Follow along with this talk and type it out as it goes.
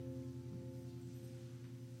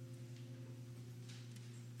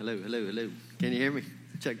Hello, hello, hello. Can you hear me?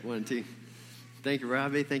 Check 1, 2. Thank you,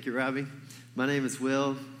 Robbie. Thank you, Robbie. My name is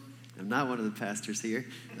Will. I'm not one of the pastors here,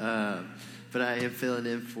 but I am filling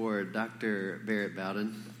in for Dr. Barrett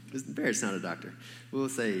Bowden. Barrett's not a doctor. We'll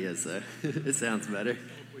say he is, though. It sounds better.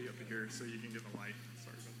 I'll pull you up here so you can get the light.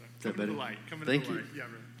 Sorry about that. Is that better? The light. Come Thank into the you. light. Yeah,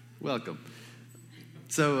 really. Welcome.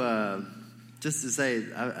 So, just to say,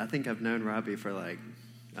 I think I've known Robbie for like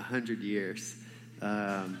 100 years,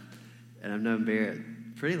 and I've known Barrett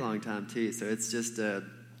a pretty long time too. So it's just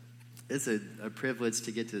it's a privilege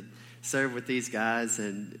to get to serve with these guys,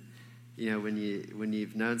 and you know when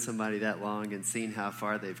you've known somebody that long and seen how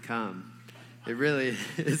far they've come, it really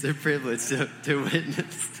is a privilege to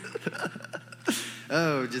witness.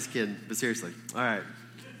 Oh, just kidding, but seriously. All right.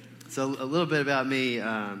 So a little bit about me.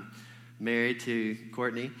 Married to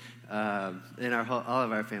Courtney, and all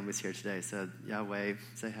of our families here today. So y'all wave,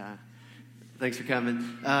 say hi. Thanks for coming.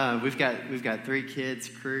 We've got 3 kids,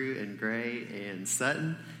 Crew and Gray and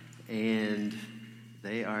Sutton, and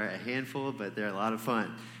they are a handful, but they're a lot of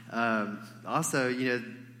fun. Also,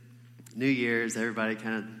 New Year's, everybody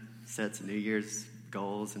kind of sets New Year's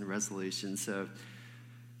goals and resolutions. So,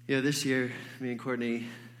 this year, me and Courtney,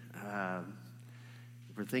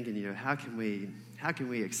 we're thinking, how can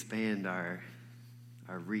we expand our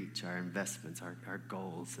reach, our investments, our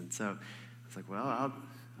goals? And so I was like, well,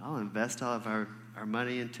 I'll invest all of our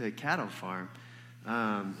money into a cattle farm.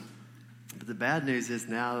 But the bad news is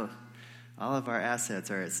now all of our assets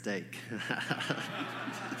are at stake.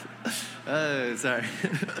 Oh, sorry.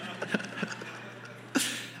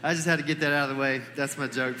 I just had to get that out of the way. That's my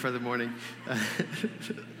joke for the morning.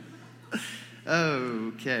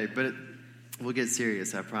 Okay, but we'll get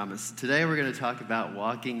serious, I promise. Today we're going to talk about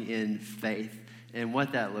walking in faith and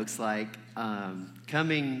what that looks like.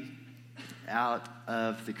 Coming out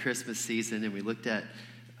of the Christmas season, and we looked at,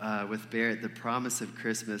 with Barrett, the promise of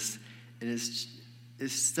Christmas. And it's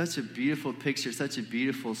such a beautiful picture, such a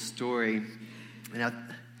beautiful story. And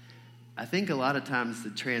I think a lot of times the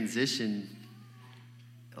transition,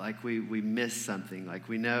 like we miss something. Like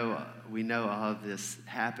we know all of this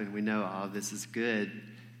happened. We know all of this is good.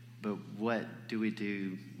 But what do we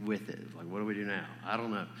do with it? Like, what do we do now? I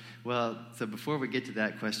don't know. Well, so before we get to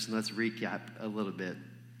that question, let's recap a little bit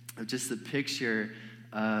of just the picture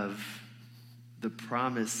of the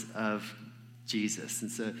promise of Jesus.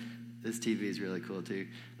 And so this TV is really cool too.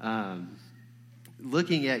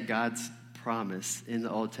 Looking at God's promise in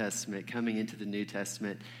the Old Testament, coming into the New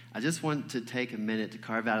Testament, I just want to take a minute to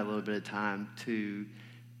carve out a little bit of time to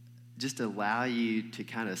just allow you to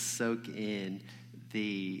kind of soak in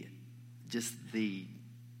the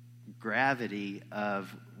gravity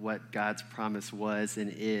of what God's promise was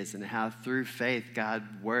and is, and how through faith God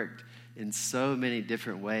worked in so many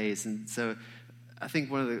different ways. And so I think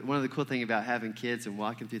one of the cool things about having kids and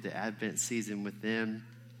walking through the Advent season with them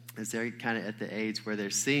is they're kind of at the age where they're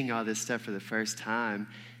seeing all this stuff for the first time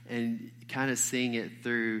and kind of seeing it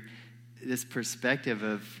through this perspective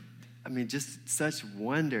of, just such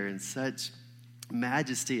wonder and such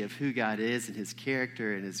majesty of who God is and his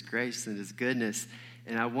character and his grace and his goodness.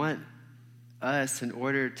 And I want us, in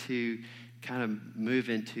order to kind of move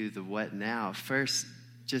into the what now, first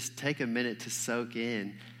just take a minute to soak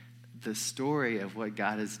in the story of what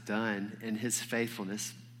God has done and his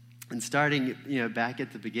faithfulness. And starting, back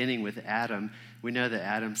at the beginning with Adam, we know that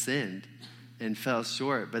Adam sinned and fell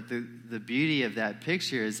short. But the beauty of that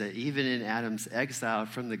picture is that even in Adam's exile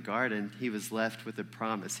from the garden, he was left with a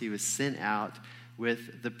promise. He was sent out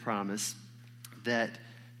with the promise that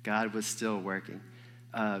God was still working.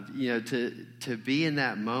 To be in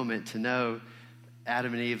that moment, to know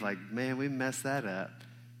Adam and Eve, like, man, we messed that up.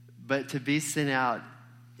 But to be sent out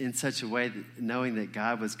in such a way that knowing that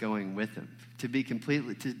God was going with them, to be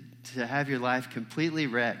to have your life completely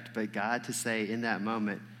wrecked, but God to say in that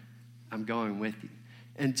moment, I'm going with you.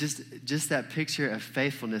 And just that picture of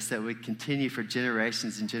faithfulness that would continue for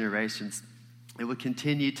generations and generations. It would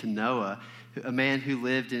continue to Noah, a man who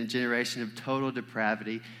lived in a generation of total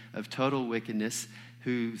depravity, of total wickedness,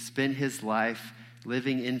 who spent his life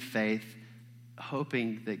living in faith,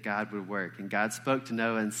 hoping that God would work. And God spoke to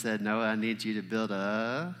Noah and said, Noah, I need you to build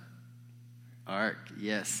a ark.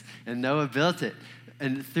 Yes. And Noah built it.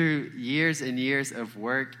 And through years and years of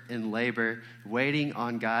work and labor, waiting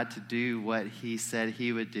on God to do what he said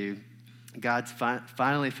he would do, God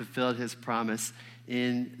finally fulfilled his promise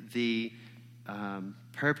in the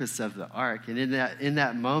purpose of the ark. And in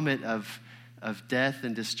that moment of death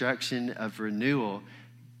and destruction, of renewal,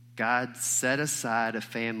 God set aside a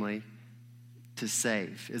family to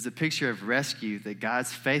save. It's a picture of rescue, that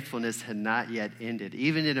God's faithfulness had not yet ended.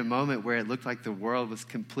 Even in a moment where it looked like the world was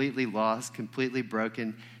completely lost, completely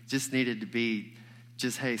broken, just needed to be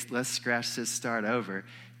hey, let's scratch this, start over.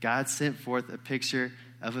 God sent forth a picture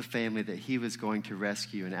of a family that he was going to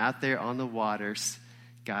rescue. And out there on the waters,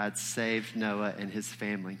 God saved Noah and his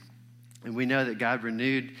family. And we know that God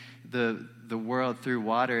renewed the world through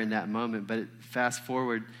water in that moment, but fast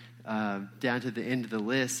forward down to the end of the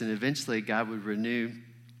list, and eventually God would renew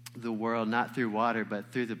the world not through water,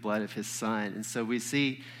 but through the blood of his son. And so we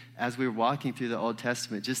see, as we're walking through the Old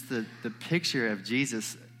Testament, just the picture of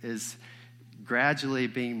Jesus is gradually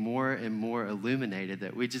being more and more illuminated,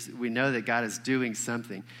 that we know that God is doing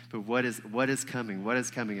something, but what is coming? What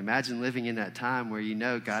is coming? Imagine living in that time where you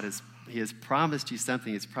know he has promised you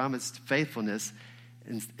something. He's promised faithfulness,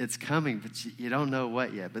 and it's coming, but you don't know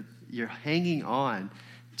what yet. But you're hanging on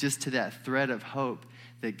just to that thread of hope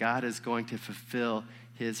that God is going to fulfill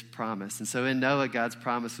his promise. And so in Noah, God's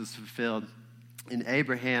promise was fulfilled. In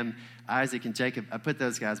Abraham, Isaac, and Jacob, I put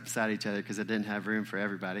those guys beside each other because I didn't have room for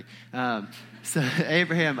everybody. So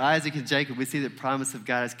Abraham, Isaac, and Jacob, we see the promise of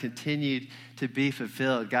God has continued to be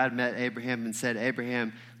fulfilled. God met Abraham and said,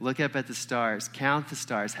 Abraham, look up at the stars, count the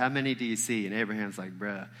stars. How many do you see? And Abraham's like,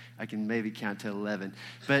 bruh, I can maybe count to 11.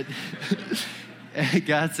 But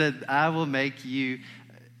God said, I will make you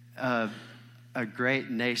a great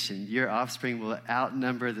nation. Your offspring will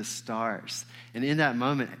outnumber the stars. And in that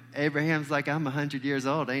moment, Abraham's like, I'm 100 years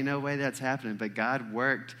old. Ain't no way that's happening. But God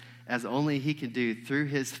worked as only he could do through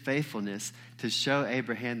his faithfulness to show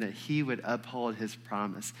Abraham that he would uphold his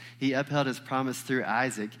promise. He upheld his promise through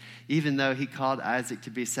Isaac, even though he called Isaac to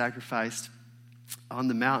be sacrificed on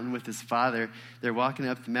the mountain with his father. They're walking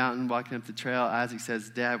up the mountain, walking up the trail. Isaac says,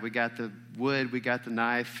 Dad, we got the wood, we got the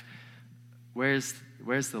knife. Where's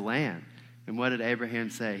the lamb? And what did Abraham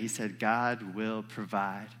say? He said, God will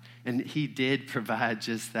provide. And he did provide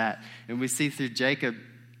just that. And we see through Jacob,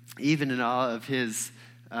 even in all of his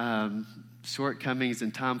shortcomings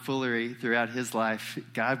and tomfoolery throughout his life,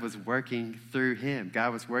 God was working through him.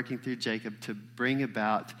 God was working through Jacob to bring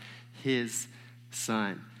about his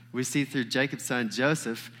son. We see through Jacob's son,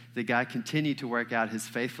 Joseph, that God continued to work out his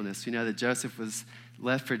faithfulness. We know that Joseph was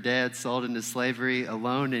left for dead, sold into slavery,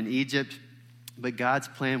 alone in Egypt. But God's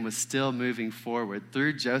plan was still moving forward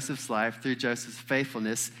through Joseph's life, through Joseph's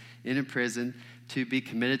faithfulness in a prison to be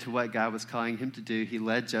committed to what God was calling him to do. He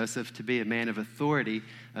led Joseph to be a man of authority,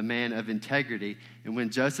 a man of integrity. And when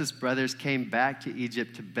Joseph's brothers came back to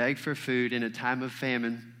Egypt to beg for food in a time of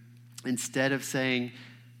famine, instead of saying,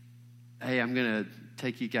 hey, I'm going to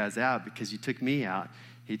take you guys out because you took me out,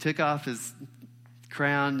 he took off his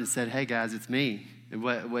crown and said, hey, guys, it's me. And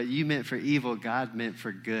what you meant for evil, God meant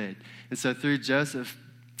for good. And so through Joseph,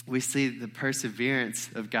 we see the perseverance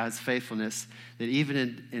of God's faithfulness, that even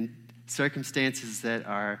in circumstances that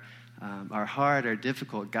are hard or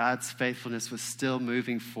difficult, God's faithfulness was still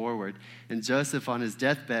moving forward. And Joseph on his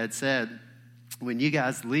deathbed said, when you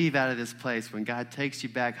guys leave out of this place, when God takes you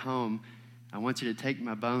back home, I want you to take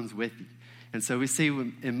my bones with you. And so we see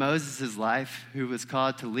in Moses' life, who was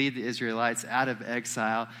called to lead the Israelites out of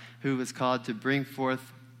exile, who was called to bring forth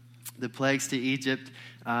the plagues to Egypt,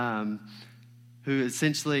 who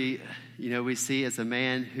essentially, we see as a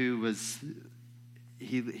man who was,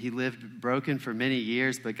 he lived broken for many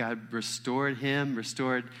years, but God restored him,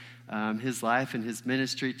 his life and his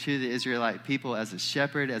ministry to the Israelite people as a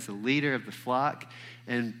shepherd, as a leader of the flock.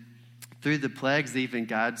 And through the plagues, even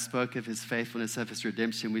God spoke of his faithfulness, of his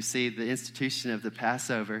redemption. We see the institution of the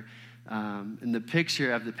Passover and the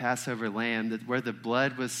picture of the Passover lamb, that where the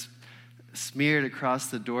blood was smeared across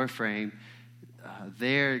the doorframe,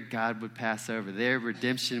 there God would pass over. There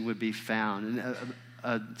redemption would be found. And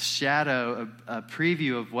a shadow, a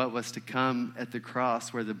preview of what was to come at the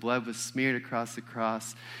cross, where the blood was smeared across the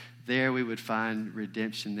cross, there we would find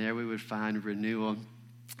redemption. There we would find renewal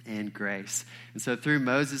and grace. And so through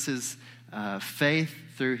Moses' faith,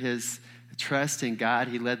 through his trust in God,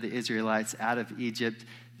 he led the Israelites out of Egypt.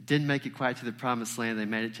 Didn't make it quite to the promised land. They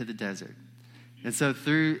made it to the desert. And so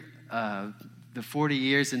through the 40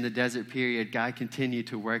 years in the desert period, God continued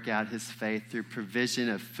to work out his faith through provision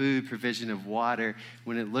of food, provision of water.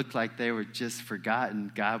 When it looked like they were just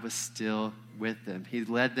forgotten, God was still with them. He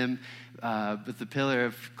led them with the pillar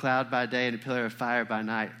of cloud by day and a pillar of fire by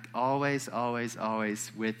night, always, always,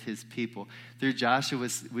 always with his people. Through Joshua,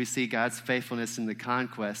 we see God's faithfulness in the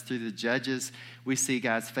conquest. Through the Judges, we see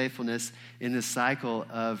God's faithfulness in the cycle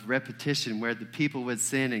of repetition, where the people would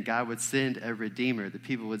sin and God would send a redeemer. The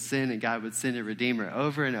people would sin and God would send a redeemer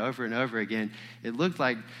over and over and over again. It looked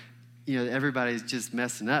like everybody's just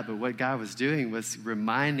messing up. But what God was doing was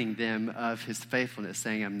reminding them of his faithfulness,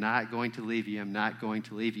 saying, I'm not going to leave you. I'm not going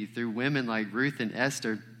to leave you. Through women like Ruth and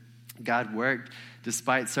Esther, God worked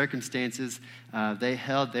despite circumstances. They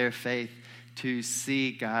held their faith to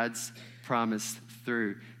see God's promise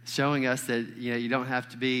through, showing us that, you don't have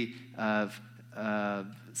to be of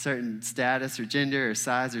certain status or gender or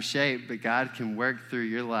size or shape, but God can work through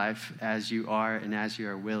your life as you are and as you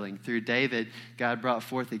are willing. Through David, God brought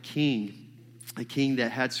forth a king that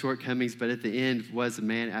had shortcomings, but at the end was a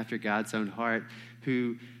man after God's own heart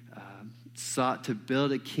who sought to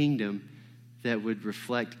build a kingdom that would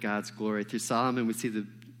reflect God's glory. Through Solomon, we see the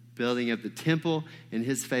building of the temple and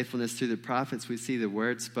his faithfulness. Through the prophets, we see the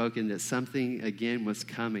word spoken that something again was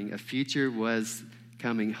coming. A future was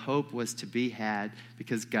coming. Hope was to be had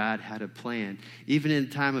because God had a plan. Even in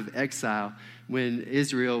the time of exile, when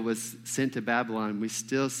Israel was sent to Babylon, we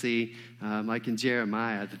still see, like in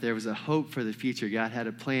Jeremiah, that there was a hope for the future. God had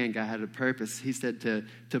a plan. God had a purpose. He said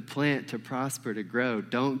to plant, to prosper, to grow.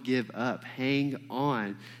 Don't give up. Hang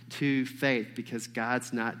on to faith because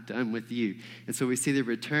God's not done with you. And so we see the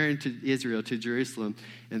return to Israel, to Jerusalem,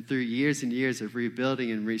 and through years and years of rebuilding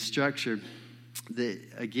and restructure, that,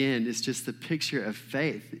 again, it's just the picture of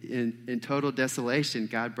faith. In total desolation,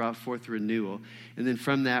 God brought forth renewal. And then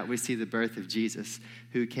from that, we see the birth of Jesus,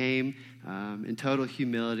 who came in total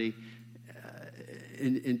humility,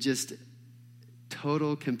 in just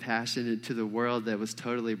total compassion to the world that was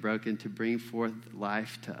totally broken to bring forth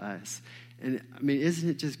life to us. And, isn't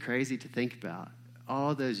it just crazy to think about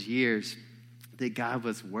all those years that God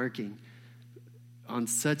was working on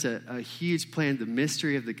such a huge plan, the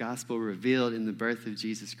mystery of the gospel revealed in the birth of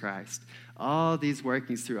Jesus Christ. All these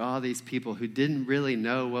workings through all these people who didn't really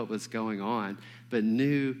know what was going on, but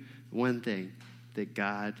knew one thing, that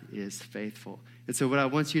God is faithful. And so what I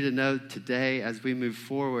want you to know today as we move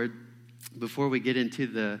forward, before we get into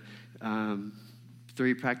the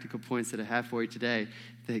 3 practical points that I have for you today,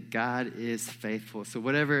 that God is faithful. So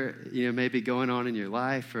whatever may be going on in your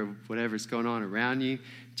life or whatever's going on around you,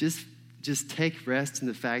 just take rest in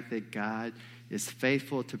the fact that God is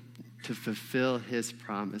faithful to fulfill his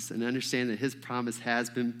promise, and understand that his promise has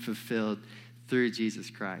been fulfilled through Jesus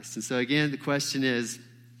Christ. And so again, the question is,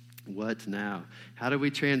 what now? How do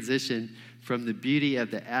we transition from the beauty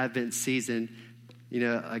of the Advent season?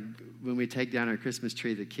 Like when we take down our Christmas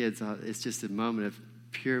tree, the kids, it's just a moment of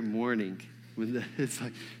pure mourning. It's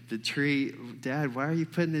like the tree, Dad, why are you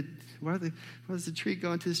putting it? Why is the tree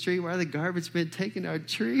going to the street? Why are the garbage men taking our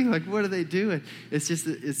tree? Like, what are they doing?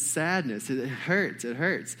 It's sadness. It hurts. It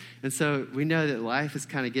hurts. And so we know that life is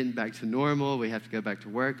kind of getting back to normal. We have to go back to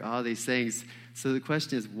work, all these things. So the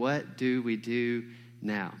question is, what do we do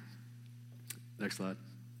now? Next slide.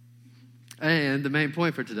 And the main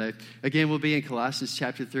point for today, again, we'll be in Colossians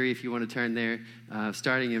chapter 3 if you want to turn there,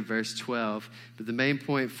 starting in verse 12. But the main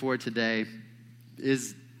point for today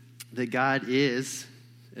is that God is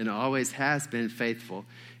and always has been faithful.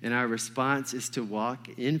 And our response is to walk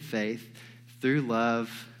in faith through love,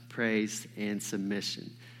 praise, and submission.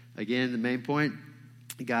 Again, the main point,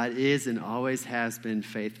 God is and always has been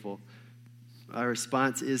faithful. Our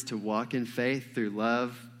response is to walk in faith through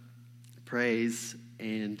love, praise,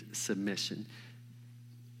 and submission.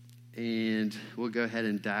 And we'll go ahead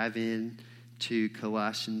and dive in to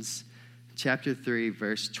Colossians chapter 3,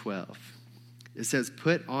 verse 12. It says,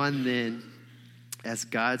 "Put on then, as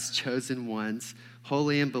God's chosen ones,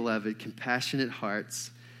 holy and beloved, compassionate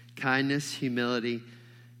hearts, kindness, humility,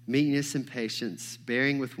 meekness, and patience,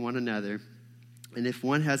 bearing with one another. And if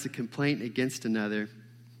one has a complaint against another,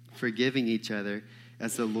 forgiving each other,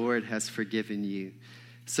 as the Lord has forgiven you.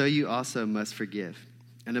 So you also must forgive.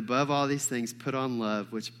 And above all these things, put on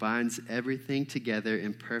love, which binds everything together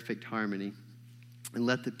in perfect harmony. And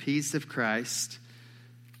let the peace of Christ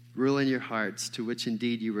rule in your hearts, to which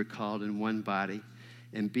indeed you were called in one body.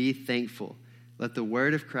 And be thankful. Let the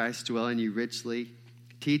word of Christ dwell in you richly,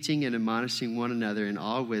 teaching and admonishing one another in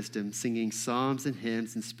all wisdom, singing psalms and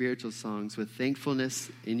hymns and spiritual songs with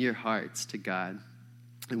thankfulness in your hearts to God.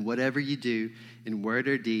 And whatever you do, in word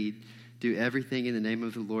or deed, do everything in the name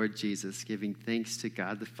of the Lord Jesus, giving thanks to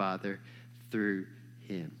God the Father through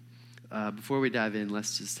him." Before we dive in,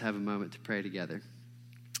 let's just have a moment to pray together.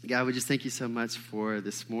 God, we just thank you so much for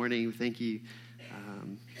this morning. Thank you,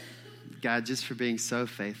 God, just for being so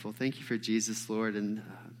faithful. Thank you for Jesus, Lord, and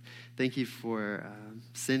thank you for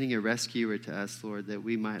sending a rescuer to us, Lord, that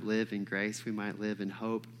we might live in grace, we might live in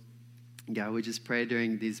hope. God, we just pray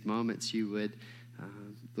during these moments you would,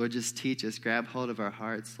 Lord, just teach us, grab hold of our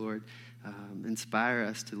hearts, Lord. Inspire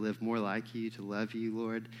us to live more like you, to love you,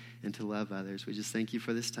 Lord, and to love others. We just thank you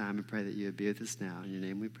for this time and pray that you would be with us now. In your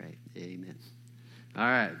name we pray. Amen. All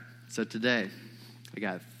right, so today I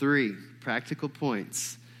got 3 practical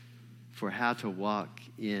points for how to walk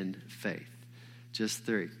in faith. Just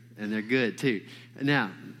 3, and they're good too.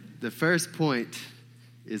 Now, the first point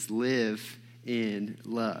is live in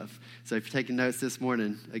love. So if you're taking notes this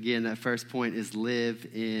morning, again, that first point is live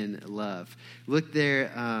in love. Look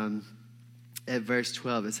there at verse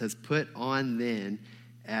 12. It says, put on then,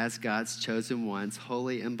 as God's chosen ones,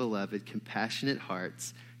 holy and beloved, compassionate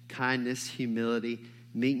hearts, kindness, humility,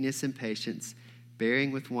 meekness, and patience,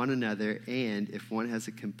 bearing with one another, and if one has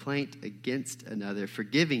a complaint against another,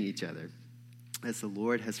 forgiving each other, as the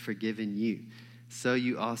Lord has forgiven you, so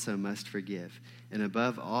you also must forgive. And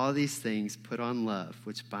above all these things, put on love,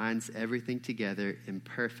 which binds everything together in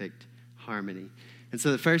perfect harmony. And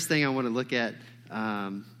so the first thing I want to look at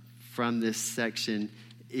from this section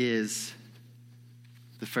is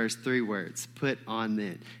the first 3 words, put on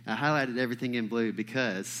then. I highlighted everything in blue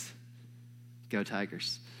because go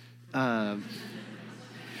Tigers.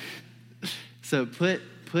 So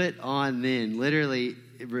put on then literally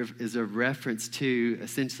is a reference to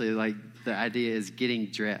essentially like the idea is getting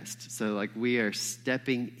dressed. So like we are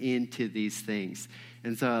stepping into these things.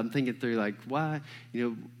 And so I'm thinking through like why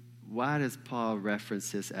does Paul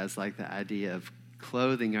reference this as like the idea of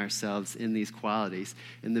clothing ourselves in these qualities?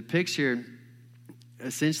 And the picture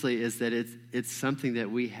essentially is that it's something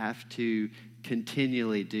that we have to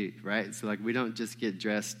continually do, right? So like we don't just get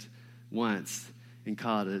dressed once and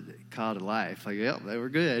call it a life. Like, yep, they were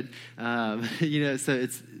good. So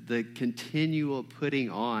it's the continual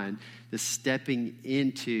putting on, the stepping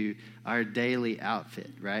into our daily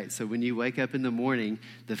outfit, right? So when you wake up in the morning,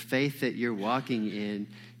 the faith that you're walking in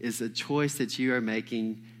is a choice that you are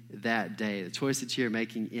making that day, the choice that you're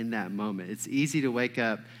making in that moment. It's easy to wake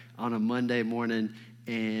up on a Monday morning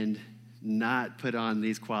and not put on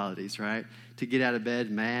these qualities, right? To get out of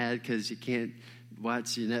bed mad because you can't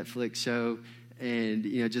watch your Netflix show and,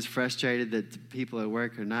 just frustrated that people at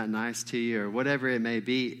work are not nice to you or whatever it may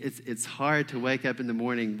be. It's hard to wake up in the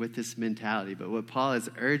morning with this mentality. But what Paul is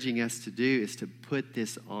urging us to do is to put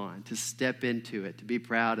this on, to step into it, to be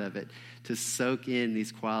proud of it, to soak in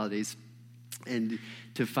these qualities and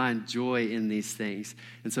to find joy in these things.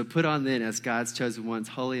 And so put on then, as God's chosen ones,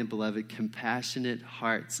 holy and beloved, compassionate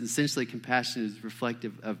hearts. Essentially, compassion is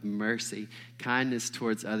reflective of mercy, kindness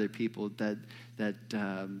towards other people, that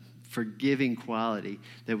forgiving quality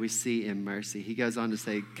that we see in mercy. He goes on to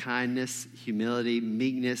say kindness, humility,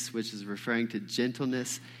 meekness, which is referring to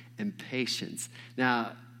gentleness, and patience.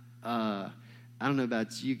 Now, I don't know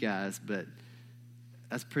about you guys, but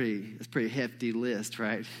that's pretty hefty list,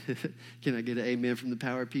 right? Can I get an amen from the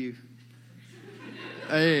power pew?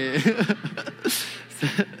 Hey.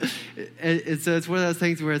 and so it's one of those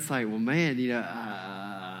things where it's like, well, man,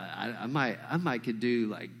 I might could do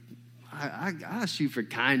like, I'll shoot for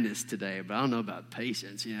kindness today, but I don't know about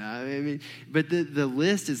patience, I mean, but the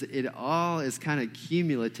list it all is kind of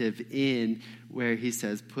cumulative in where he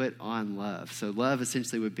says put on love. So love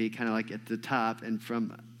essentially would be kind of like at the top, and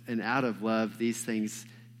from and out of love, these things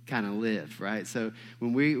kind of live, right? So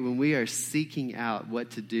when we are seeking out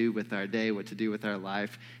what to do with our day, what to do with our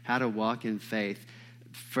life, how to walk in faith,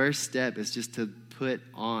 first step is just to put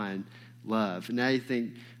on love. And now you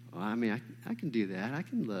think, well, I mean, I can do that. I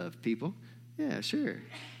can love people. Yeah, sure.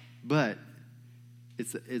 But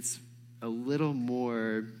it's a little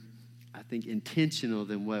more, I think, intentional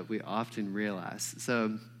than what we often realize.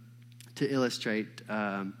 So to illustrate,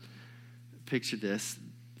 picture this.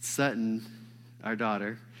 Sutton, our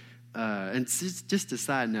daughter, and just a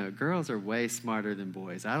side note, girls are way smarter than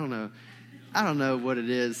boys. I don't know what it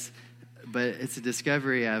is, but it's a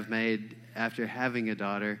discovery I've made after having a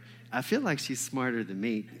daughter. I feel like she's smarter than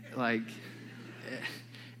me. Like,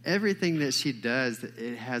 everything that she does,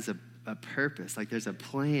 it has a purpose. Like, there's a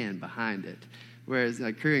plan behind it. Whereas,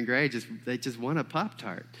 like, Crew and Gray, they just want a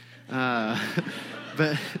Pop-Tart.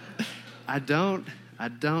 But I don't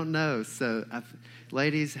know. So,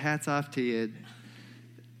 ladies, hats off to you.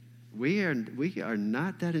 We are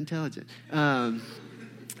not that intelligent.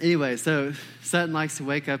 Anyway, so Sutton likes to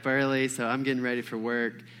wake up early, so I'm getting ready for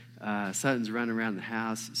work. Sutton's running around the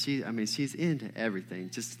house. She's into everything,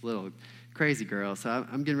 just a little crazy girl. So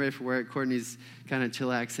I'm getting ready for work. Courtney's kind of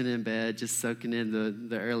chillaxing in bed, just soaking in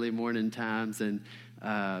the early morning times. And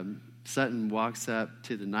Sutton walks up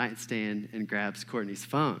to the nightstand and grabs Courtney's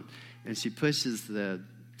phone. And she pushes the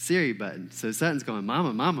Siri button. So Sutton's going,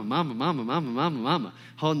 mama, mama, mama, mama, mama, mama, mama,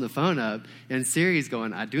 holding the phone up. And Siri's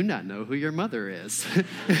going, I do not know who your mother is.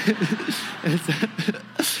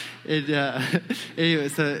 Anyway,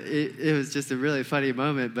 so it was just a really funny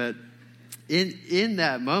moment. But in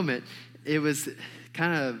that moment, it was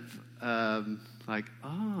kind of like,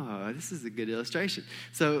 oh, this is a good illustration.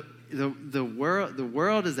 So the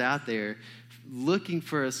world is out there looking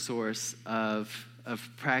for a source of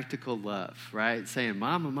practical love, right? Saying,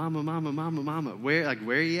 mama, mama, mama, mama, mama. Where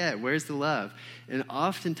are you at? Where's the love? And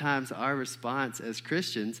oftentimes our response as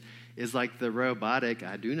Christians is like the robotic,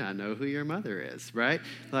 I do not know who your mother is, right?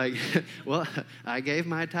 Like, well, I gave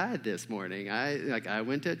my tithe this morning. I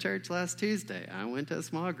went to church last Tuesday. I went to a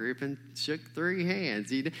small group and shook 3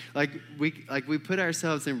 hands. We put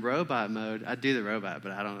ourselves in robot mode. I do the robot,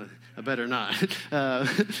 but I better not.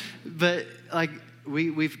 But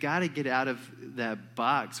we've got to get out of that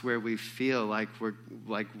box where we feel like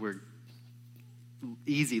we're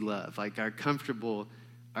easy love, like our comfortable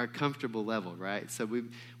level, right? So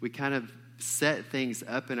we kind of set things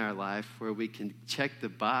up in our life where we can check the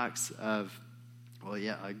box of, well,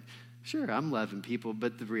 yeah, sure, I'm loving people,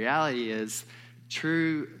 but the reality is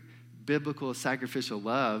true biblical sacrificial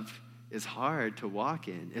love is hard to walk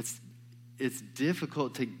in. It's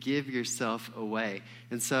difficult to give yourself away.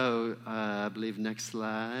 And so I believe next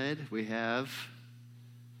slide we have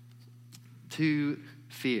 2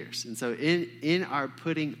 fears. And so in our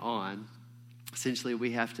putting on, essentially,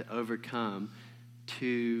 we have to overcome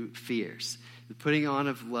 2 fears. The putting on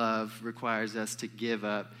of love requires us to give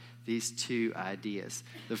up these 2 ideas.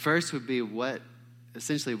 The first would be, what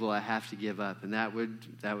essentially will I have to give up? And that would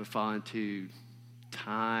fall into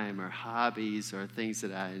time or hobbies or things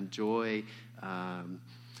that I enjoy.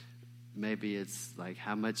 Maybe it's like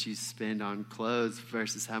how much you spend on clothes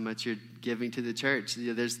versus how much you're giving to the church.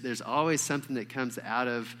 There's always something that comes out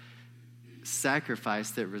of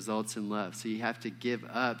sacrifice that results in love. So you have to give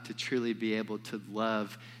up to truly be able to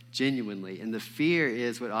love genuinely. And the fear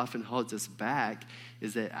is what often holds us back,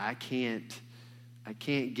 is that I can't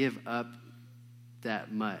give up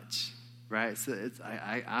that much, right? So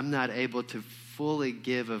I'm not able to fully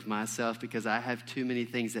give of myself because I have too many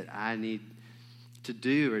things that I need to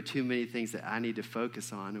do or too many things that I need to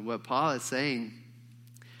focus on. And what Paul is saying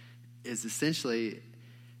is essentially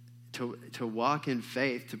to walk in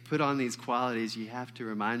faith, to put on these qualities, you have to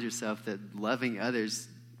remind yourself that loving others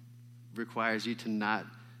requires you to not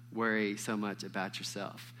worry so much about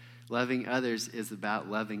yourself. Loving others is about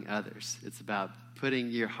loving others. It's about putting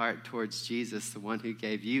your heart towards Jesus, the one who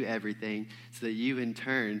gave you everything, so that you in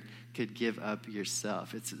turn could give up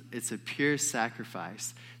yourself. It's a pure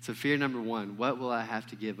sacrifice. So fear number 1, what will I have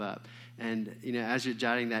to give up? And as you're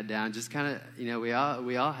jotting that down, just kind of we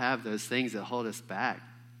all have those things that hold us back.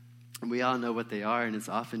 And we all know what they are, and it's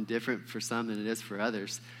often different for some than it is for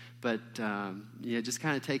others. But just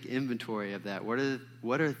kind of take inventory of that.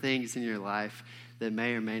 What are things in your life that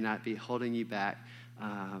may or may not be holding you back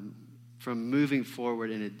from moving forward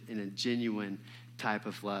in a genuine type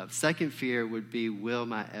of love? Second fear would be, will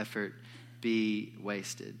my effort be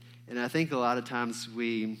wasted? And I think a lot of times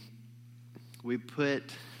we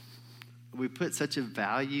put such a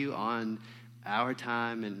value on our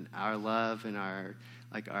time and our love and our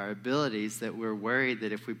abilities that we're worried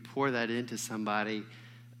that if we pour that into somebody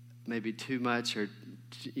maybe too much or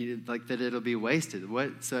that it'll be wasted.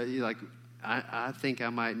 I think I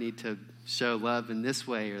might need to show love in this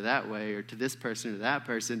way or that way or to this person or that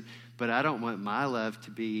person, but I don't want my love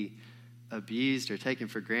to be abused or taken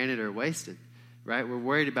for granted or wasted, right? We're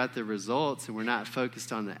worried about the results and we're not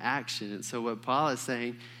focused on the action. And so what Paul is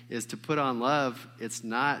saying is to put on love, it's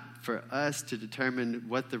not for us to determine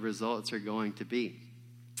what the results are going to be.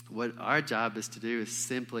 What our job is to do is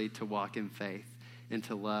simply to walk in faith and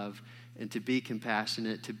to love and to be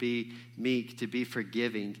compassionate, to be meek, to be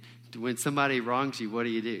forgiving. When somebody wrongs you, what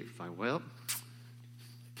do? It's like, well,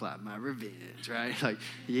 plot my revenge, right?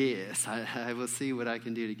 Yes, I will see what I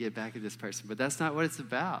can do to get back at this person. But that's not what it's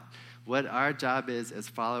about. What our job is as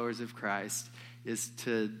followers of Christ is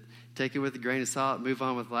to take it with a grain of salt, move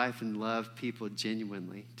on with life, and love people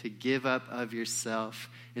genuinely. To give up of yourself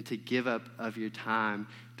and to give up of your time.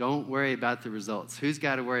 Don't worry about the results. Who's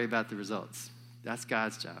got to worry about the results? That's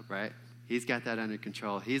God's job, right? He's got that under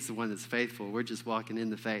control. He's the one that's faithful. We're just walking in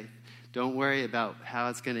the faith. Don't worry about how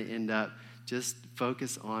it's going to end up. Just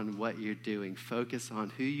focus on what you're doing. Focus on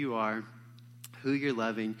who you are, who you're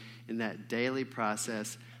loving, in that daily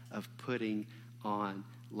process of putting on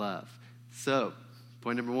love. So,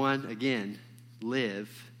 point number 1, again, live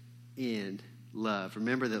in love.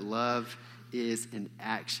 Remember that love is an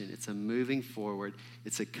action. It's a moving forward.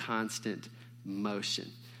 It's a constant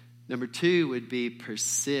motion. Number 2 would be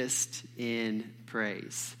persist in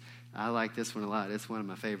praise. I like this one a lot. It's one of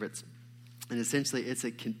my favorites. And essentially, it's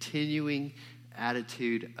a continuing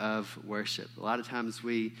attitude of worship. A lot of times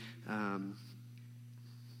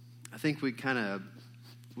I think we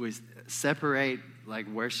separate like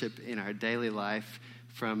worship in our daily life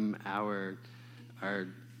from our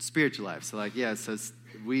spiritual life. So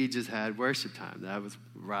we just had worship time. That was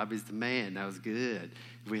Robbie's the man. That was good.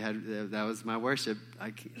 That was my worship.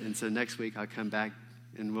 And so next week I'll come back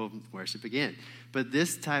and we'll worship again. But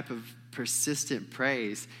this type of persistent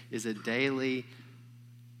praise is a daily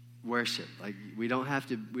worship. Like we don't have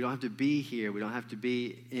to be here. We don't have to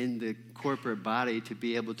be in the corporate body to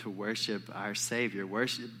be able to worship our Savior.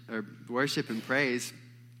 Worship and praise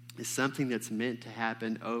is something that's meant to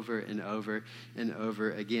happen over and over and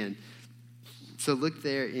over again. So look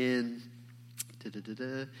there in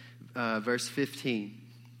verse 15.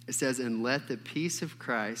 It says, "And let the peace of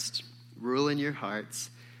Christ rule in your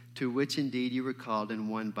hearts, to which indeed you were called in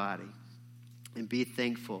one body. And be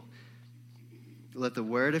thankful. Let the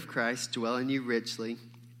word of Christ dwell in you richly,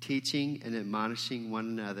 teaching and admonishing one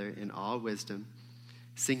another in all wisdom,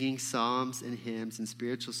 singing psalms and hymns and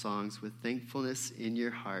spiritual songs with thankfulness in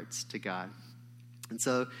your hearts to God." And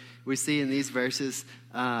so we see in these verses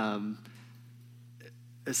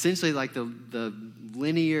essentially like the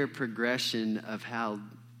linear progression of how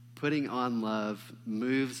putting on love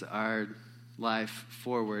moves our life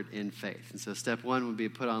forward in faith. And so step one would be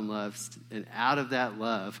put on love. And out of that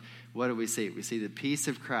love, what do we see? We see the peace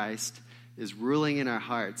of Christ is ruling in our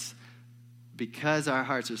hearts. Because our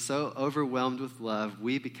hearts are so overwhelmed with love,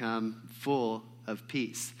 we become full of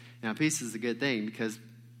peace. Now, peace is a good thing because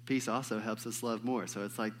peace also helps us love more. So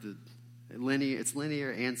it's like it's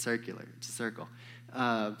linear and circular. It's a circle.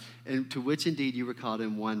 And to which indeed you were called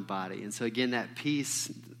in one body. And so again, that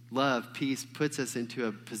peace puts us into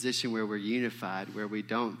a position where we're unified, where we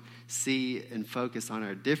don't see and focus on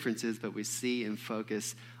our differences, but we see and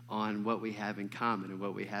focus on what we have in common. And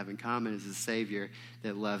what we have in common is a Savior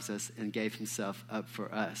that loves us and gave himself up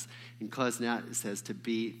for us. And closing out, it says to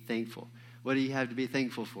be thankful. What do you have to be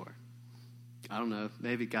thankful for? I don't know.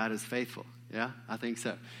 Maybe God is faithful. Yeah, I think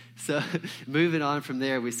so. So moving on from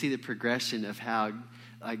there, we see the progression of how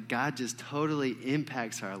God just totally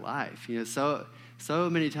impacts our life. You know, so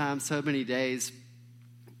many times, so many days,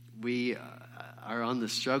 we are on the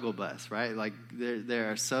struggle bus, right? Like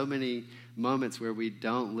there are so many moments where we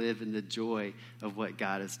don't live in the joy of what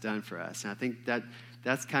God has done for us. And I think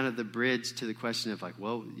that's kind of the bridge to the question of like,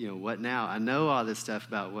 well, you know, what now? I know all this stuff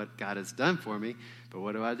about what God has done for me, but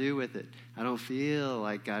what do I do with it? I don't feel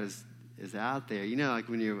like God is out there. You know, like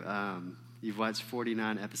when you've watched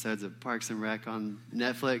 49 episodes of Parks and Rec on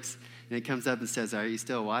Netflix, and it comes up and says, "Are you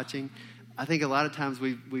still watching?" I think a lot of times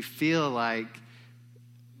we feel like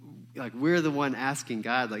we're the one asking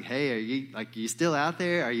God, like, "Hey, are you still out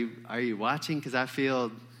there? Are you watching? Because I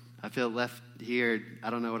feel left here.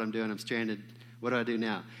 I don't know what I'm doing. I'm stranded. What do I do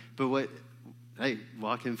now?" But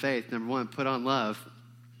walk in faith. Number one, put on love.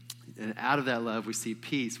 And out of that love, we see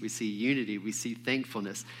peace, we see unity, we see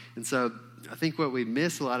thankfulness. And so I think what we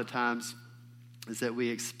miss a lot of times is that we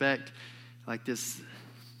expect like this,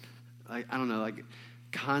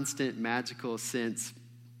 constant magical sense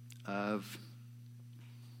of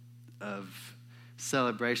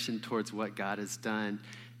celebration towards what God has done.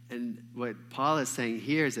 And what Paul is saying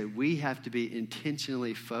here is that we have to be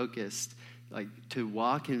intentionally focused, like to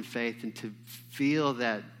walk in faith and to feel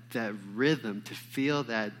that rhythm, to feel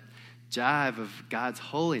that jive of God's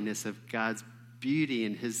holiness, of God's beauty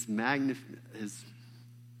and his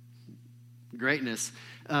greatness.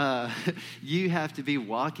 You have to be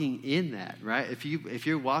walking in that, right? If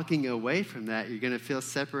you're walking away from that, you're going to feel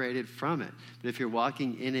separated from it. But if you're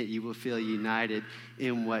walking in it, you will feel united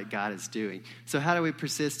in what God is doing. So how do we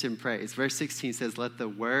persist in praise? Verse 16 says, "Let the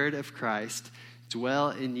word of Christ dwell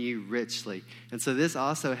in you richly." And so this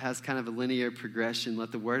also has kind of a linear progression.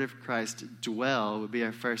 Let the word of Christ dwell would be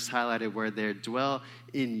our first highlighted word there. Dwell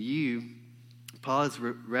in you. Paul is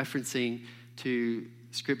referencing to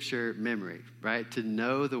scripture memory, right? To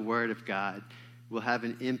know the word of God will have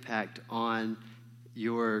an impact on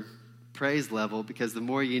your praise level, because the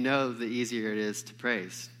more you know, the easier it is to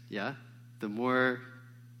praise. Yeah? The more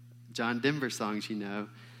John Denver songs you know,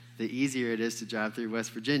 the easier it is to drive through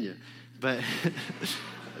West Virginia. But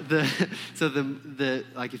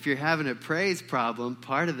if you're having a praise problem,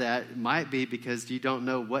 part of that might be because you don't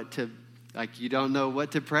know what to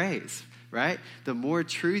praise, right? The more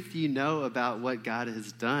truth you know about what God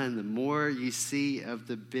has done, the more you see of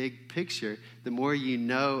the big picture, the more you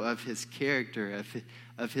know of his character,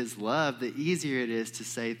 of his love, the easier it is to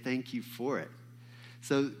say thank you for it.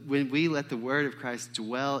 So when we let the word of Christ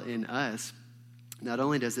dwell in us, not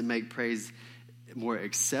only does it make praise more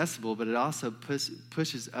accessible, but it also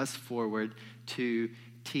pushes us forward to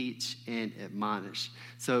teach and admonish.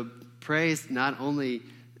 So praise not only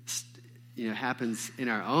happens in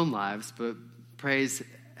our own lives, but praise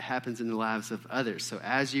happens in the lives of others. So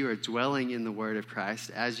as you are dwelling in the word of Christ,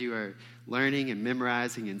 as you are learning and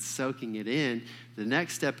memorizing and soaking it in, the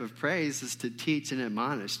next step of praise is to teach and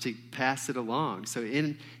admonish, to pass it along. So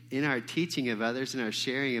in our teaching of others, in our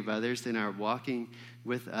sharing of others, in our walking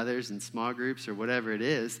with others in small groups or whatever it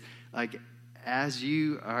is, like as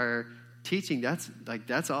you are teaching,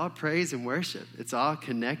 that's all praise and worship. It's all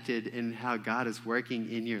connected in how God is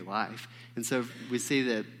working in your life. And so we see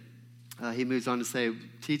that he moves on to say,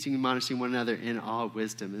 teaching and admonishing one another in all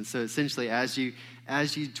wisdom. And so essentially, as you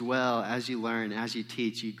dwell, as you learn, as you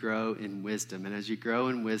teach, you grow in wisdom. And as you grow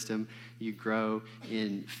in wisdom, you grow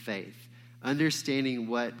in faith. Understanding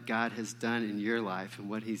what God has done in your life and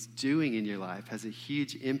what he's doing in your life has a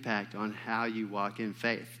huge impact on how you walk in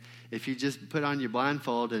faith. If you just put on your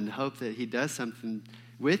blindfold and hope that he does something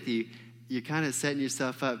with you, you're kind of setting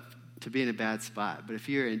yourself up to be in a bad spot. But if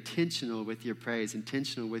you're intentional with your praise,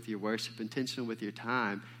 intentional with your worship, intentional with your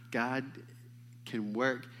time, God can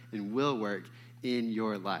work and will work in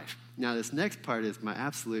your life. Now, this next part is my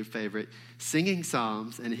absolute favorite, singing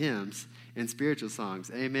psalms and hymns and spiritual songs.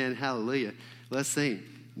 Amen, hallelujah. Let's sing.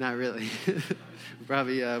 Not really.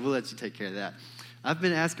 Robbie, we'll let you take care of that. I've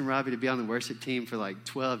been asking Robbie to be on the worship team for like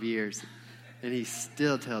 12 years, and he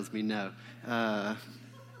still tells me no.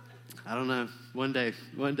 I don't know. One day,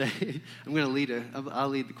 I'm going to lead I'll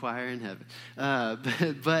lead the choir in heaven.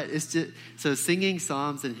 But it's just, so singing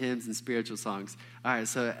psalms and hymns and spiritual songs. All right,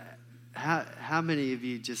 so how many of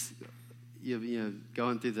you just,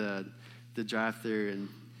 going through the drive-thru and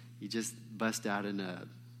you just bust out in a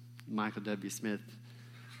Michael W. Smith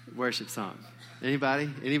worship song? Anybody?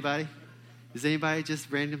 Does anybody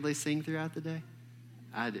just randomly sing throughout the day?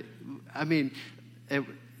 I do. I mean,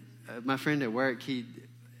 my friend at work,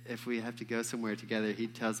 if we have to go somewhere together, he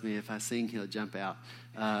tells me if I sing, he'll jump out.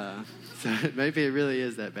 So maybe it really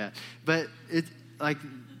is that bad. But it's like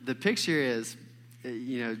the picture is,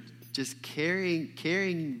 just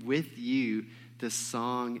carrying with you the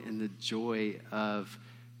song and the joy of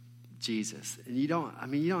Jesus. And you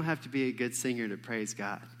don't have to be a good singer to praise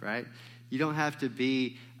God, right? You don't have to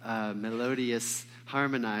be a melodious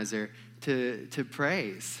harmonizer to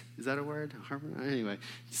praise. Is that a word? Anyway,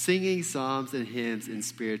 singing psalms and hymns and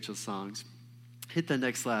spiritual songs. Hit the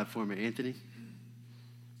next slide for me, Anthony.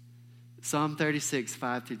 Psalm 36,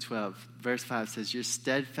 5 through 12. Verse 5 says, your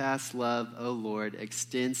steadfast love, O Lord,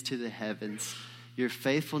 extends to the heavens. Your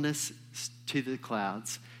faithfulness to the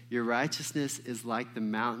clouds. Your righteousness is like the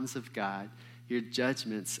mountains of God. Your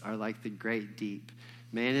judgments are like the great deep.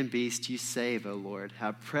 Man and beast you save, O Lord.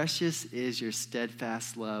 How precious is your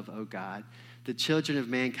steadfast love, O God. The children of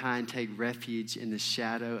mankind take refuge in the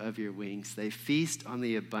shadow of your wings. They feast on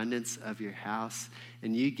the abundance of your house,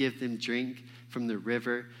 and you give them drink from the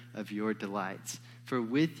river of your delights. For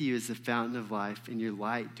with you is the fountain of life. In your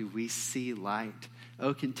light do we see light.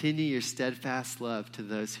 Oh, continue your steadfast love to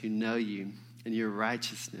those who know you, and your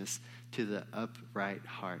righteousness to the upright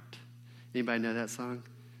heart. Anybody know that song?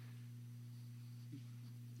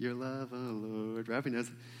 Your love, oh Lord. Robbie knows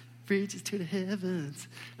it. Reaches to the heavens.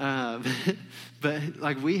 But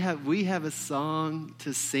like we have a song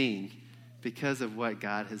to sing because of what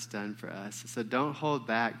God has done for us. So don't hold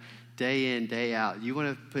back day in, day out. You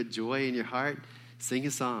want to put joy in your heart? Sing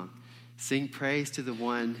a song. Sing praise to the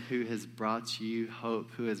one who has brought you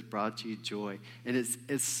hope, who has brought you joy. And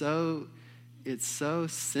it's so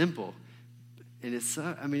simple. And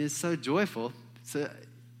it's so joyful.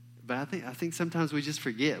 But I think sometimes we just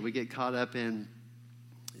forget. We get caught up in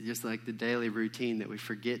just like the daily routine that we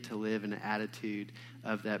forget to live in an attitude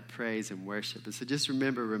of that praise and worship. And so just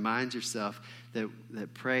remind yourself that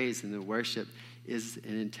praise and the worship is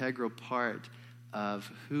an integral part of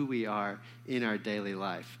who we are in our daily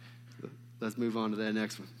life. Let's move on to the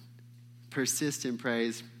next one. Persist in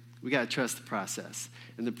praise. We got to trust the process.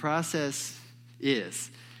 And the process is,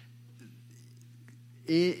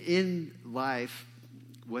 in life,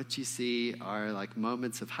 what you see are like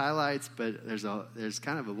moments of highlights, but there's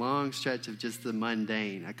kind of a long stretch of just the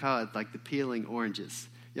mundane. I call it like the peeling oranges.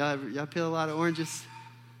 Y'all peel a lot of oranges?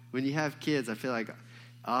 When you have kids, I feel like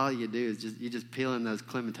all you do is you just peeling those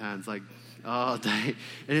clementines like all day,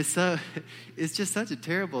 and it's just such a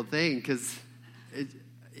terrible thing because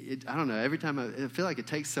I don't know. Every time I feel like it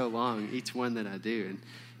takes so long each one that I do, and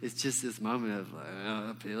it's just this moment of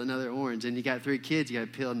like, peel another orange. And you got 3 kids, you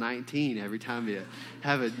got to peel 19 every time you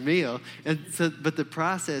have a meal. And so, but the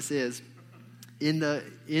process is in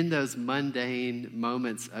those mundane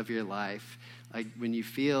moments of your life, like when you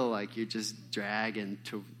feel like you're just dragging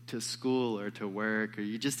to school or to work, or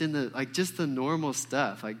you're just in the, like, just the normal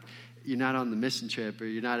stuff. Like, you're not on the mission trip, or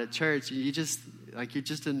you're not at church. You're just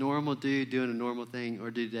a normal dude doing a normal thing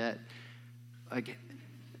or dudette. Like,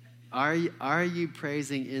 are you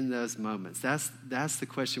praising in those moments? That's the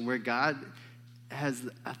question. Where God has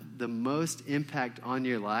the most impact on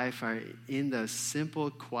your life are in those simple,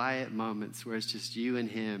 quiet moments where it's just you and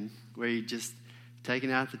him, where you're just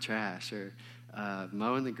taking out the trash or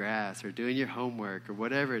mowing the grass or doing your homework or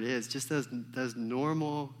whatever it is. Just those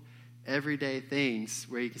normal, everyday things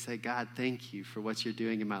where you can say, God, thank you for what you're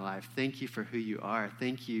doing in my life. Thank you for who you are.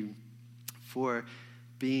 Thank you for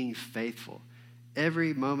being faithful.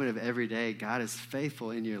 Every moment of every day, God is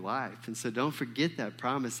faithful in your life. And so don't forget that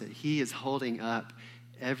promise that he is holding up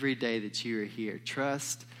every day that you are here.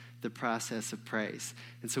 Trust the process of praise.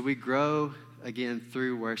 And so we grow, again,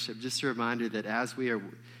 through worship. Just a reminder that as we're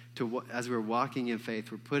walking in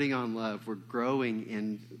faith, we're putting on love, we're growing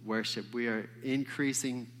in worship. We are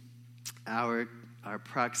increasing our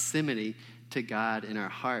proximity to God in our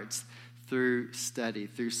hearts through study,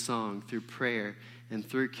 through song, through prayer, and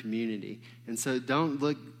through community. And so don't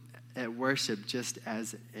look at worship just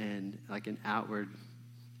as an outward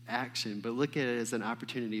action, but look at it as an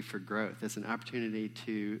opportunity for growth, as an opportunity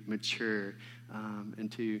to mature, and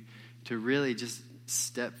to really just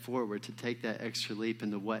step forward, to take that extra leap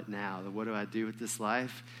into what now? What do I do with this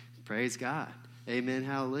life? Praise God. Amen.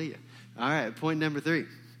 Hallelujah. All right, point number 3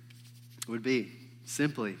 would be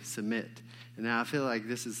simply submit. And now I feel like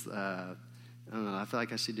this is, I don't know, I feel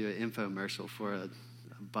like I should do an infomercial for a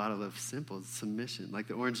bottle of simple submission, like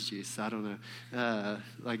the orange juice. I don't know,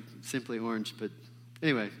 like Simply Orange. But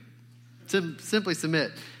anyway, simply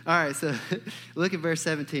submit. All right, so look at verse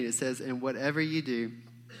 17. It says, and whatever you do,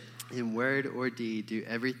 in word or deed, do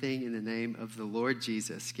everything in the name of the Lord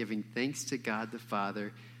Jesus, giving thanks to God the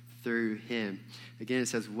Father through him. Again, it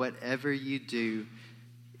says, whatever you do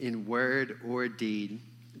in word or deed,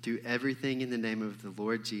 do everything in the name of the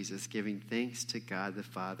Lord Jesus, giving thanks to God the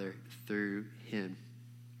Father through him.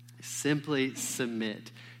 Simply submit.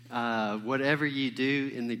 Whatever you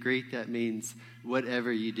do, in the Greek, that means whatever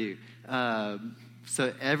you do.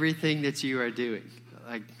 So everything that you are doing,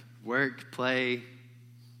 like work, play,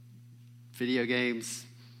 video games,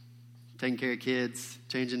 taking care of kids,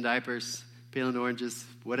 changing diapers, peeling oranges,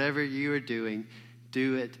 whatever you are doing,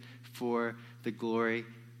 do it for the glory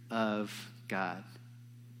of God.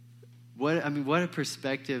 What a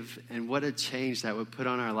perspective and what a change that would put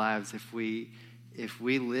on our lives if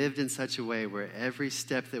we lived in such a way where every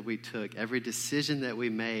step that we took, every decision that we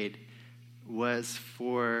made was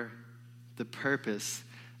for the purpose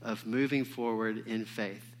of moving forward in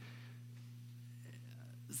faith.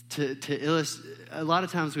 To illustrate, a lot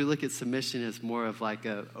of times we look at submission as more of like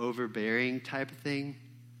a overbearing type of thing,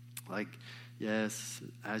 like, yes,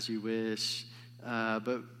 as you wish.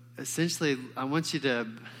 But essentially, I want you to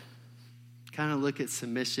kind of look at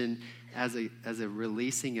submission as a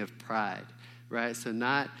releasing of pride, right? So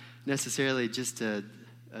not necessarily just a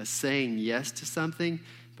saying yes to something,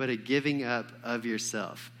 but a giving up of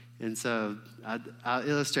yourself. And so I'll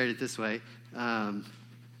illustrate it this way.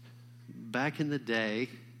 Back in the day,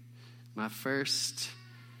 my first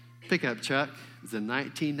pickup truck was a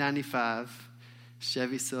 1995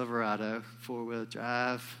 Chevy Silverado, 4-wheel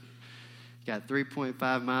drive. Got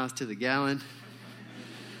 3.5 miles to the gallon.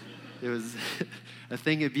 It was a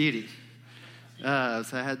thing of beauty. So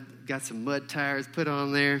I got some mud tires put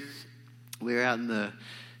on there. We were out in the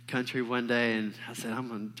country one day, and I said, I'm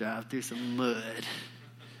going to drive through some mud,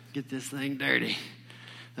 get this thing dirty.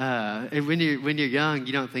 And when you're young,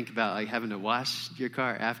 you don't think about like having to wash your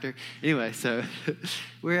car after. Anyway, so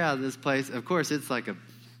we're out in this place. Of course, it's like a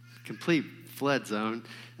complete flood zone.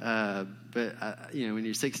 But when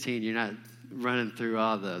you're 16, you're not running through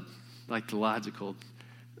all the logical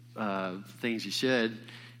things you should.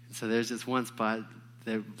 And so there's this one spot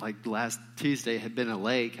that like last Tuesday had been a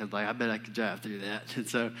lake. I was like, I bet I could drive through that. And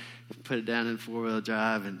so put it down in 4-wheel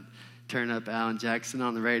drive and turn up Alan Jackson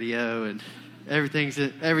on the radio, and everything's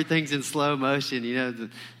in slow motion. You know, the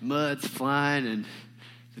mud's flying and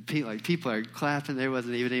the people are clapping. There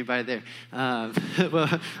wasn't even anybody there. Well,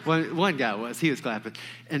 one guy was. He was clapping.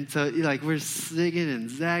 And so we're singing and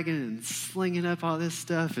zagging and slinging up all this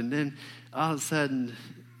stuff, and then all of a sudden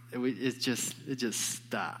it just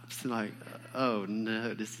stops. Like, oh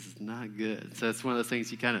no, this is not good. So it's one of those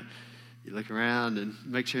things you look around and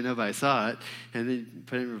make sure nobody saw it, and then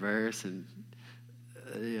put it in reverse, and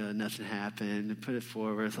nothing happened. Put it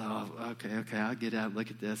forward. It's like, oh, okay, I'll get out and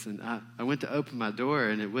look at this. And I went to open my door,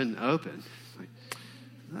 and it wouldn't open. Like,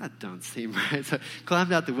 that don't seem right. So I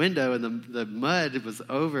climbed out the window, and the mud was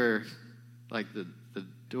over, like the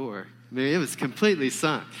door. I mean, it was completely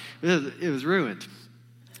sunk. It was ruined.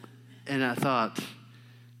 And I thought,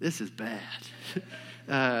 this is bad.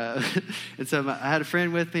 And so I had a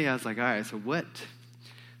friend with me. I was like, all right, so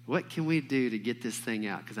what can we do to get this thing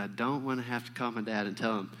out? Because I don't want to have to call my dad and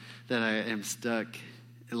tell him that I am stuck,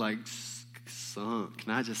 like sunk.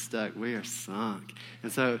 Not just stuck, we are sunk.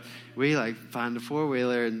 And so we find a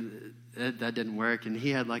four-wheeler, and that didn't work. And he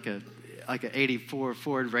had like a 84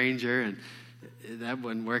 Ford Ranger, and that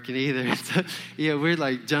wasn't working either. So,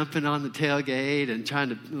 we're jumping on the tailgate and trying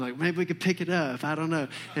to maybe we could pick it up. I don't know,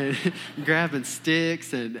 and grabbing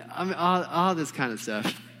sticks and all this kind of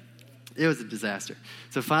stuff. It was a disaster.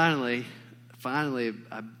 So finally,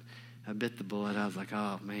 I bit the bullet. I was like,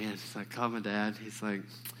 oh man. So I called my dad. He's like,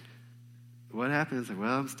 what happened? I was like,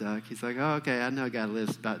 well, I'm stuck. He's like, oh, okay. I know a guy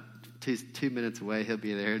lives about 2 minutes away. He'll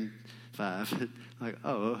be there in 5. Like,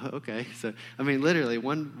 oh, okay. So, literally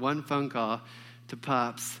one phone call to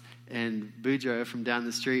Pops, and Boudreaux from down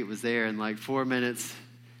the street was there in 4 minutes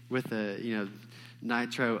with a,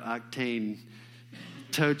 nitro octane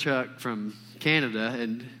tow truck from Canada,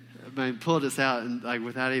 and pulled us out and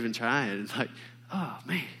without even trying. It's oh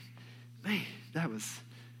man, that was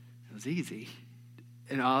easy.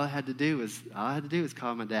 And all I had to do was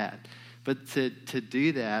call my dad. But to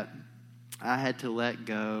do that, I had to let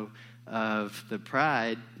go of the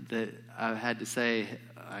pride that I had to say,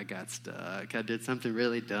 I got stuck. I did something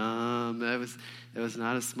really dumb. It was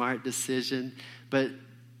not a smart decision. But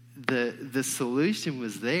the solution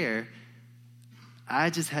was there. I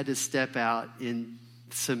just had to step out in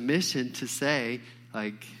submission to say,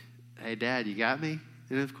 hey, Dad, you got me?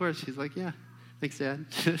 And of course, she's like, yeah, thanks, Dad.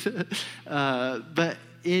 But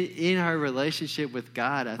in our relationship with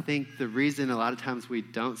God, I think the reason a lot of times we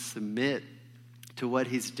don't submit to what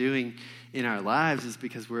he's doing in our lives is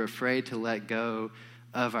because we're afraid to let go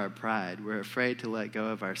of our pride. We're afraid to let go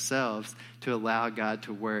of ourselves to allow God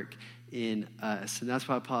to work in us. And that's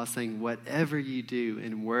why Paul is saying, whatever you do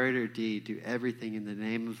in word or deed, do everything in the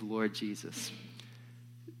name of the Lord Jesus.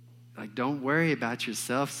 Don't worry about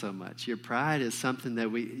yourself so much. Your pride is something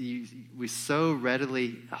that we so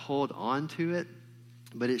readily hold on to it,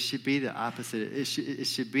 but it should be the opposite. It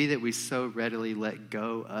should be that we so readily let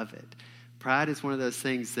go of it. Pride is one of those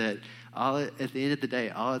things that at the end of the day,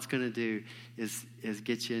 all it's going to do is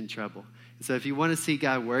get you in trouble. And so if you want to see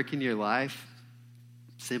God work in your life,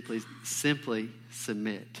 simply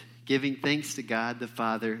submit, giving thanks to God the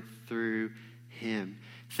Father through him.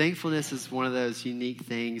 Thankfulness is one of those unique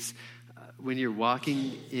things when you're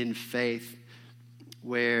walking in faith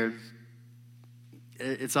where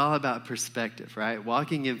it's all about perspective, right?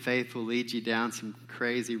 Walking in faith will lead you down some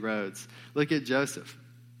crazy roads. Look at Joseph.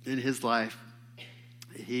 In his life,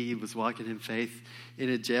 he was walking in faith in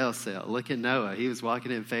a jail cell. Look at Noah. He was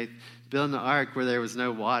walking in faith building the ark where there was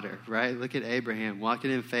no water, right? Look at Abraham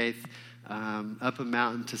walking in faith up a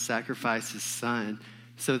mountain to sacrifice his son.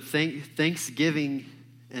 So thanksgiving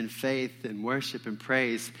and faith and worship and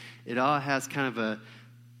praise, it all has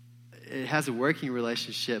it has a working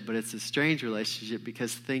relationship, but it's a strange relationship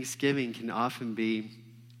because thanksgiving can often be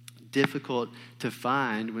difficult to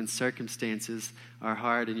find when circumstances are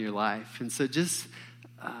hard in your life. And so just,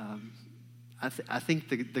 I think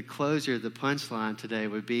the closure, the punchline today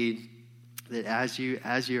would be that as you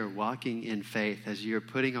are walking in faith, as you are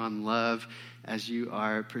putting on love, as you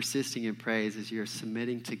are persisting in praise, as you are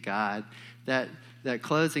submitting to God, that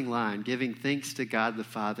closing line, giving thanks to God the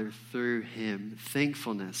Father through him,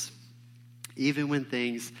 thankfulness, even when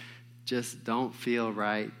things just don't feel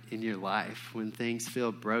right in your life, when things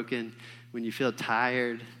feel broken, when you feel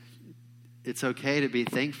tired, it's okay to be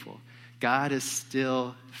thankful. God is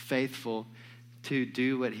still faithful to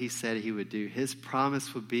do what he said he would do. His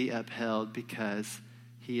promise will be upheld because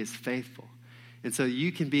he is faithful. And so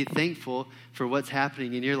you can be thankful for what's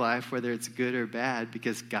happening in your life, whether it's good or bad,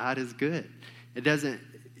 because God is good. It doesn't,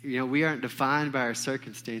 we aren't defined by our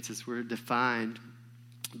circumstances. We're defined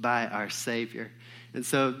by our Savior. And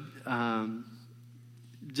so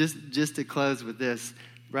just to close with this,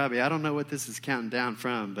 Robbie, I don't know what this is counting down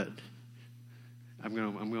from, but I'm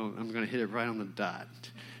gonna hit it right on the dot.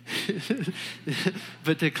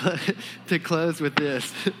 But to close with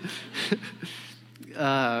this,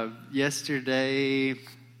 yesterday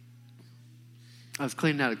I was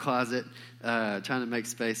cleaning out a closet, trying to make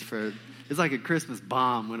space for. It's like a Christmas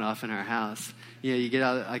bomb went off in our house. You get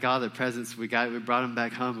all the presents we got. We brought them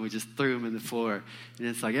back home and we just threw them in the floor. And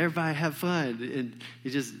it's like, everybody have fun. And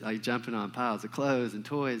you're just jumping on piles of clothes and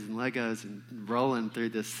toys and Legos and rolling through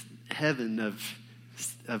this heaven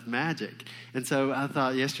of magic. And so I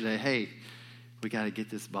thought yesterday, hey, we got to get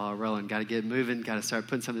this ball rolling. Got to get moving. Got to start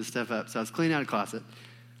putting some of this stuff up. So I was cleaning out a closet.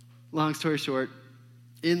 long story short,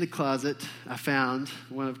 in the closet, I found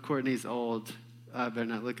one of Courtney's old, I better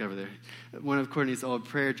not look over there, one of Courtney's old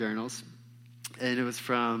prayer journals, and it was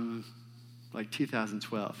from like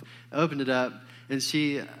 2012. I opened it up, and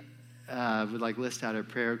she would like list out her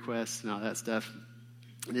prayer requests and all that stuff,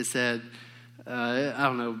 and it said, I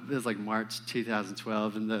don't know, it was like March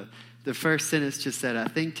 2012, and the first sentence just said, "I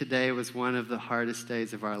think today was one of the hardest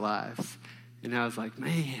days of our lives." And I was like,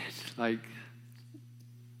 man, like,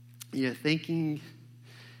 thinking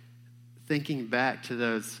back to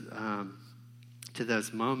those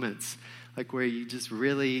moments, like where you just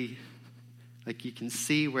really, like you can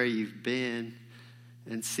see where you've been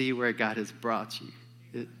and see where God has brought you.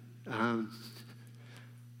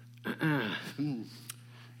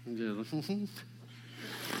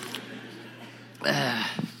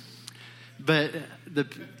 But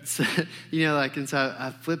and so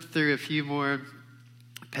I flipped through a few more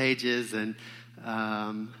pages, and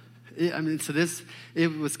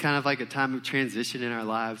it was kind of like a time of transition in our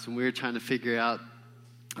lives when we were trying to figure out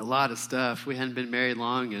a lot of stuff. We hadn't been married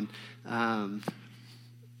long, and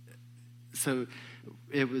so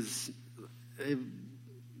it was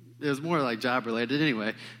more like job related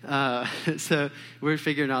anyway. So we were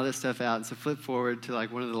figuring all this stuff out. And so flip forward to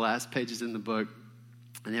like one of the last pages in the book,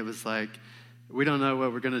 and it was like, we don't know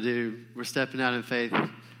what we're going to do. We're stepping out in faith. I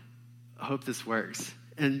hope this works.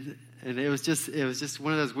 And it was just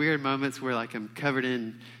one of those weird moments where like I'm covered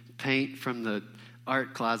in paint from the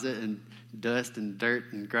art closet and dust and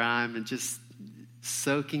dirt and grime and just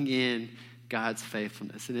soaking in God's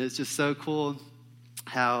faithfulness. And it's just so cool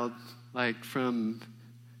how like from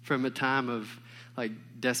a time of like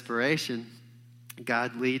desperation,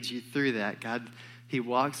 God leads you through that. He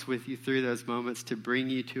walks with you through those moments to bring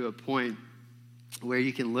you to a point where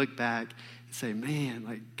you can look back and say, man,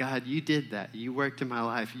 like, God, you did that. You worked in my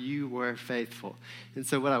life. You were faithful. And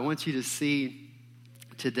so what I want you to see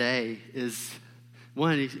today is,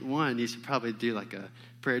 one, you should probably do like a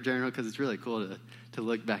prayer journal because it's really cool to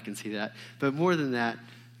look back and see that. But more than that,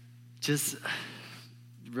 just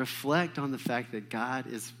reflect on the fact that God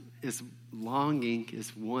is longing,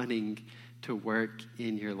 is wanting to work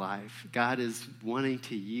in your life. God is wanting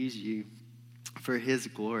to use you for his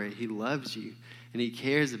glory. He loves you, and he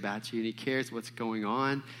cares about you, and he cares what's going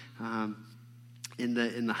on in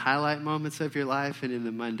the highlight moments of your life and in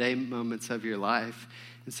the mundane moments of your life.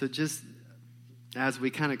 And so just as we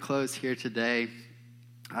kind of close here today,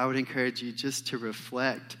 I would encourage you just to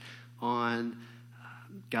reflect on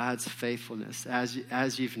God's faithfulness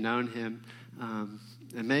as you've known him.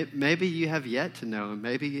 And maybe you have yet to know him.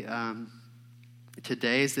 Maybe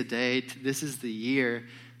today is the day. This is the year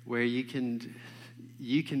where you can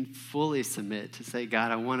fully submit to say,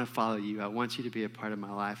 God, I want to follow you. I want you to be a part of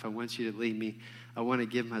my life. I want you to lead me. I want to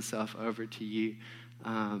give myself over to you.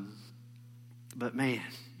 But man,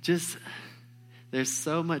 there's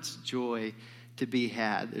so much joy to be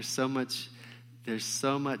had. There's so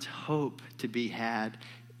much hope to be had,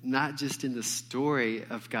 not just in the story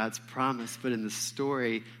of God's promise, but in the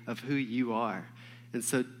story of who you are. And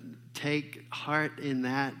so take heart in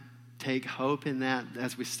that, take hope in that.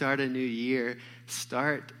 As we start a new year,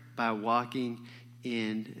 start by walking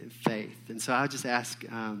in faith. And so I'll just ask,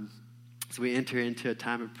 as we enter into a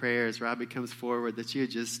time of prayer, as Robbie comes forward, that you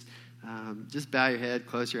just bow your head,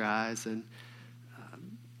 close your eyes, and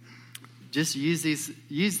just use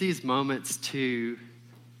these moments to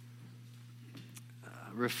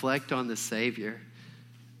reflect on the Savior,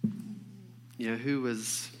 who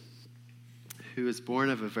was born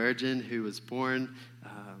of a virgin, who was born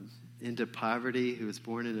into poverty, who was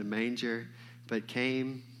born in a manger, but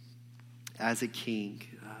came as a king.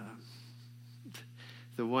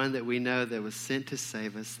 The one that we know that was sent to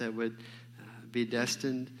save us, that would be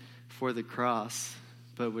destined for the cross,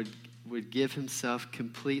 but would give himself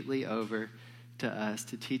completely over to us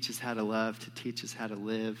to teach us how to love, to teach us how to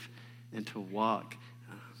live, and to walk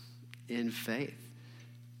in faith.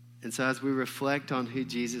 And so as we reflect on who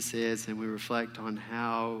Jesus is, and we reflect on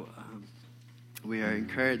how we are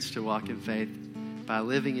encouraged to walk in faith by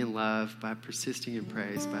living in love, by persisting in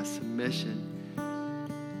praise, by submission,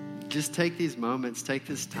 just take these moments, take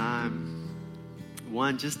this time,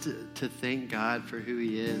 one, just to thank God for who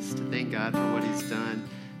he is, to thank God for what he's done,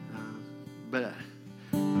 but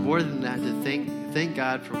more than that, to thank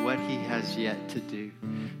God for what he has yet to do,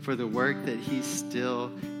 for the work that he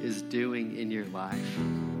still is doing in your life.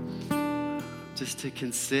 Just to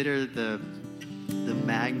consider the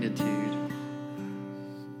magnitude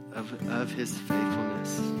of his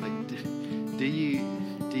faithfulness. Like, do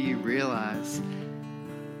you realize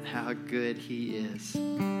how good he is?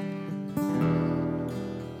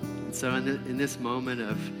 And so in this moment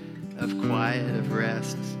of of quiet, of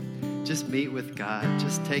rest, just meet with God.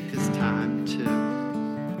 Just take this time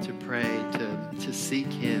to pray, to seek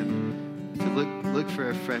Him, to look for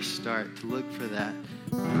a fresh start, to look for that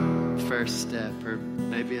first step, or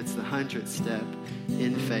maybe it's the 100th step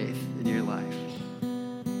in faith in your life.